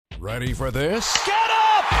Ready for this? Get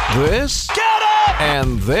up! This? Get up!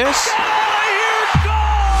 And this? Get out of here!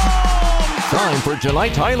 Go! Time for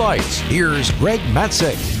tonight's highlights. Here's Greg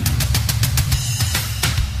Matzek.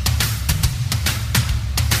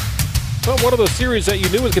 Well, one of those series that you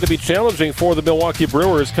knew was going to be challenging for the Milwaukee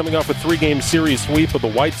Brewers, coming off a 3-game series sweep of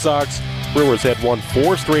the White Sox. Brewers had won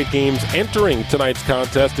 4 straight games entering tonight's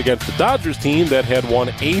contest against the Dodgers team that had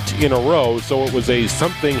won 8 in a row, so it was a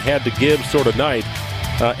something had to give sort of night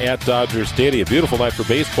at Dodger Stadium. Beautiful night for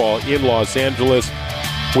baseball in Los Angeles,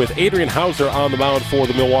 with Adrian Hauser on the mound for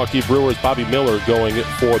the Milwaukee Brewers, Bobby Miller going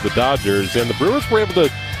for the Dodgers, and the Brewers were able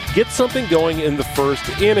to get something going in the first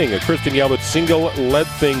inning. A Christian Yelich single led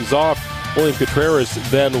things off. William Contreras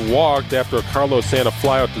then walked after a Carlos Santa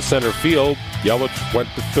flyout to center field. Yelich went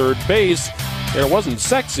to third base, and it wasn't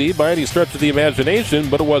sexy by any stretch of the imagination,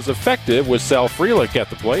 but it was effective with Sal Frelick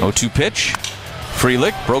at the plate. 0-2 pitch.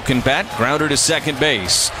 Frelick, broken bat, grounder to second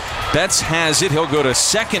base. Betts has it. He'll go to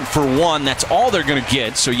second for 1. That's all they're going to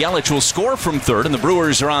get. So Yelich will score from third, and the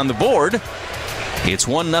Brewers are on the board. It's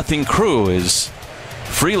 1-0 Crew as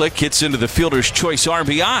Frelick hits into the fielder's choice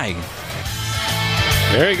RBI.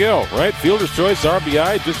 There you go, right? Fielder's choice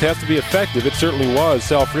RBI just has to be effective. It certainly was.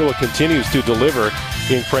 Sal Frelick continues to deliver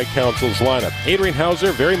in Craig Counsell's lineup. Adrian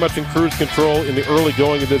Hauser very much in cruise control in the early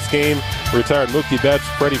going of this game. Retired Mookie Betts,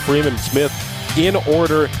 Freddie Freeman, and Smith in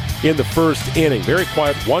order in the first inning. Very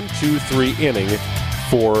quiet 1-2-3 inning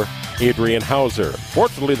for Adrian Hauser.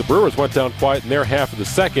 Fortunately, the Brewers went down quiet in their half of the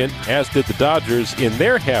second, as did the Dodgers in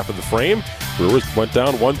their half of the frame. Brewers went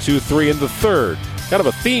down 1-2-3 in the third. Kind of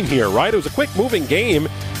a theme here, right? It was a quick-moving game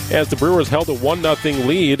as the Brewers held a 1-0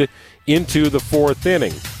 lead into the fourth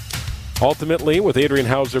inning. Ultimately, with Adrian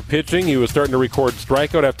Hauser pitching, he was starting to record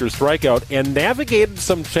strikeout after strikeout and navigated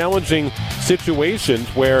some challenging situations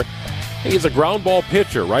where he's a ground ball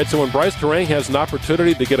pitcher, right? So when Bryce Terang has an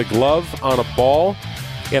opportunity to get a glove on a ball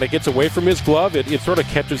and it gets away from his glove, it sort of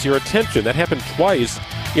catches your attention. That happened twice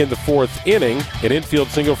in the fourth inning. An infield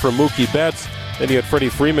single from Mookie Betts. Then you had Freddie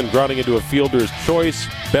Freeman grounding into a fielder's choice.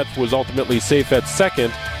 Betts was ultimately safe at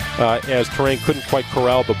second as Terang couldn't quite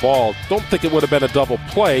corral the ball. Don't think it would have been a double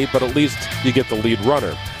play, but at least you get the lead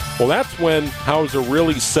runner. Well, that's when Hauser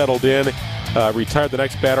really settled in, retired the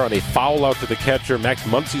next batter on a foul out to the catcher. Max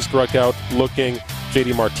Muncy struck out looking.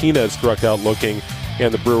 J.D. Martinez struck out looking,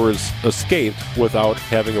 and the Brewers escaped without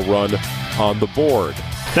having a run on the board.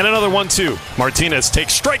 Then another 1-2. Martinez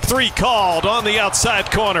takes strike 3 called on the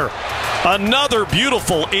outside corner. Another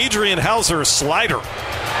beautiful Adrian Hauser slider.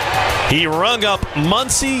 He rung up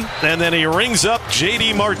Muncy, and then he rings up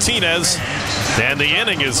J.D. Martinez, and the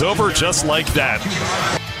inning is over just like that.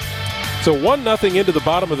 So 1-0 into the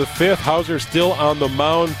bottom of the fifth. Hauser still on the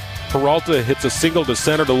mound. Peralta hits a single to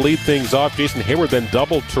center to lead things off. Jason Hayward then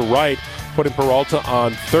doubled to right, putting Peralta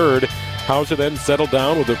on third. Hauser then settled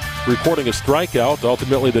down with recording a strikeout.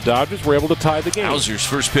 Ultimately, the Dodgers were able to tie the game. Hauser's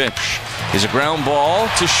first pitch is a ground ball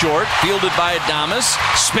to short, fielded by Adames.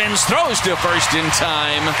 Spins, throws to first in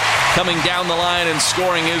time. Coming down the line and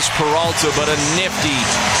scoring is Peralta, but a nifty,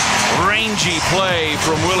 rangy play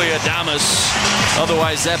from Willie Adames.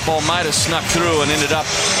 Otherwise, that ball might have snuck through and ended up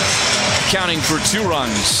counting for 2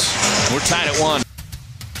 runs. We're tied at 1.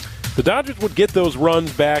 The Dodgers would get those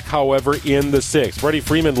runs back, however, in the sixth. Freddie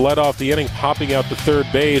Freeman led off the inning, popping out to third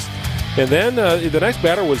base. And then the next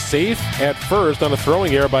batter was safe at first on a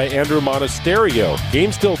throwing error by Andrew Monasterio.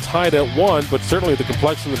 Game still tied at 1, but certainly the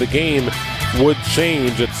complexion of the game would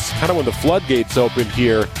change. It's kind of when the floodgates opened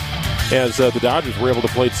here, as the Dodgers were able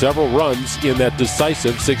to play several runs in that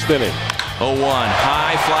decisive sixth inning. 0-1.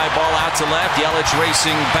 High fly ball out to left. Yelich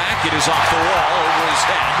racing back. It is off the wall over his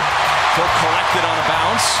head. He'll collect it on a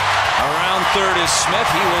bounce. Around third is Smith.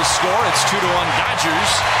 He will score. It's 2-1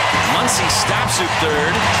 Dodgers. Muncy stops at third.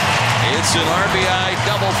 It's an RBI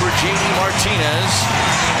double for J.D. Martinez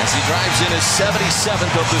as he drives in his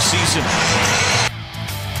 77th of the season.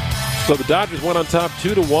 So the Dodgers went on top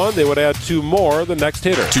 2-1. They would add 2 more. The next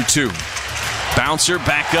hitter. 2-2. Bouncer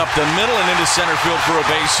back up the middle and into center field for a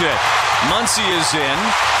base hit. Muncy is in.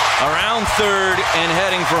 Around third and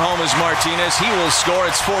heading for home is Martinez. He will score.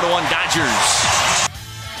 It's 4-1 Dodgers.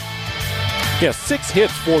 Yeah, 6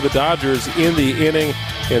 hits for the Dodgers in the inning,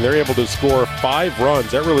 and they're able to score 5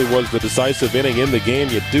 runs. That really was the decisive inning in the game.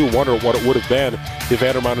 You do wonder what it would have been if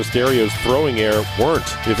Andrew Monasterio's throwing error weren't.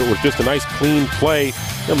 If it was just a nice, clean play,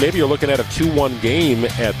 maybe you're looking at a 2-1 game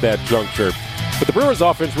at that juncture. But the Brewers'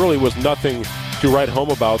 offense really was nothing to write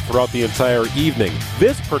home about throughout the entire evening.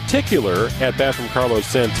 This particular at-bat from Carlos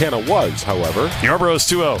Santana was, however. Yarborough's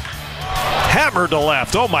 2-0. Hammered to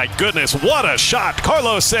left. Oh my goodness, what a shot.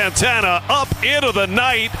 Carlos Santana up into the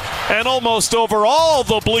night and almost over all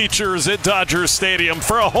the bleachers at Dodger Stadium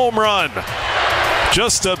for a home run.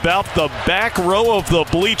 Just about the back row of the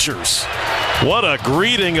bleachers. What a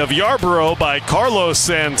greeting of Yarborough by Carlos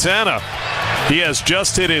Santana. He has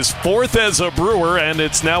just hit his 4th as a Brewer, and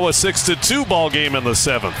it's now a 6-2 ball game in the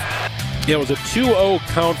 7th. Yeah, it was a 2-0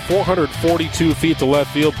 count, 442 feet to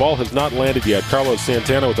left field. Ball has not landed yet. Carlos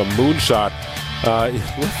Santana with a moonshot.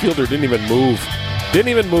 Left fielder didn't even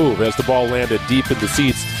move as the ball landed deep in the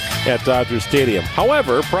seats at Dodger Stadium.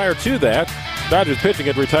 However, prior to that, Dodgers pitching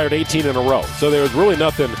had retired 18 in a row. So there was really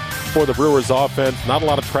nothing for the Brewers offense. Not a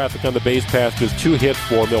lot of traffic on the base pass. Just 2 hits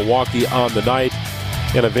for Milwaukee on the night.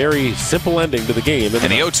 And a very simple ending to the game. And the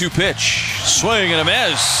 0-2 pitch. Swing and a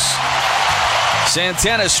miss.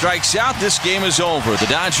 Santana strikes out. This game is over. The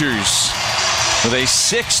Dodgers with a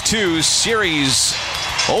 6-2 series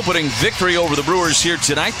opening victory over the Brewers here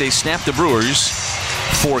tonight. They snapped the Brewers'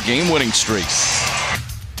 4-game winning streak.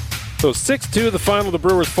 So 6-2, the final. The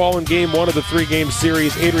Brewers fall in game 1 of the 3-game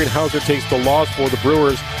series. Adrian Hauser takes the loss for the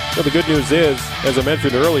Brewers. Now, the good news is, as I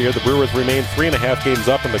mentioned earlier, the Brewers remain 3.5 games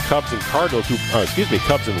up on the Cubs and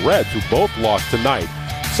Cubs and Reds, who both lost tonight.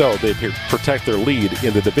 So they protect their lead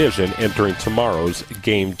in the division entering tomorrow's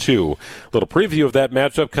Game 2. Little preview of that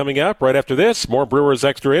matchup coming up right after this. More Brewers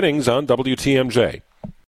Extra Innings on WTMJ.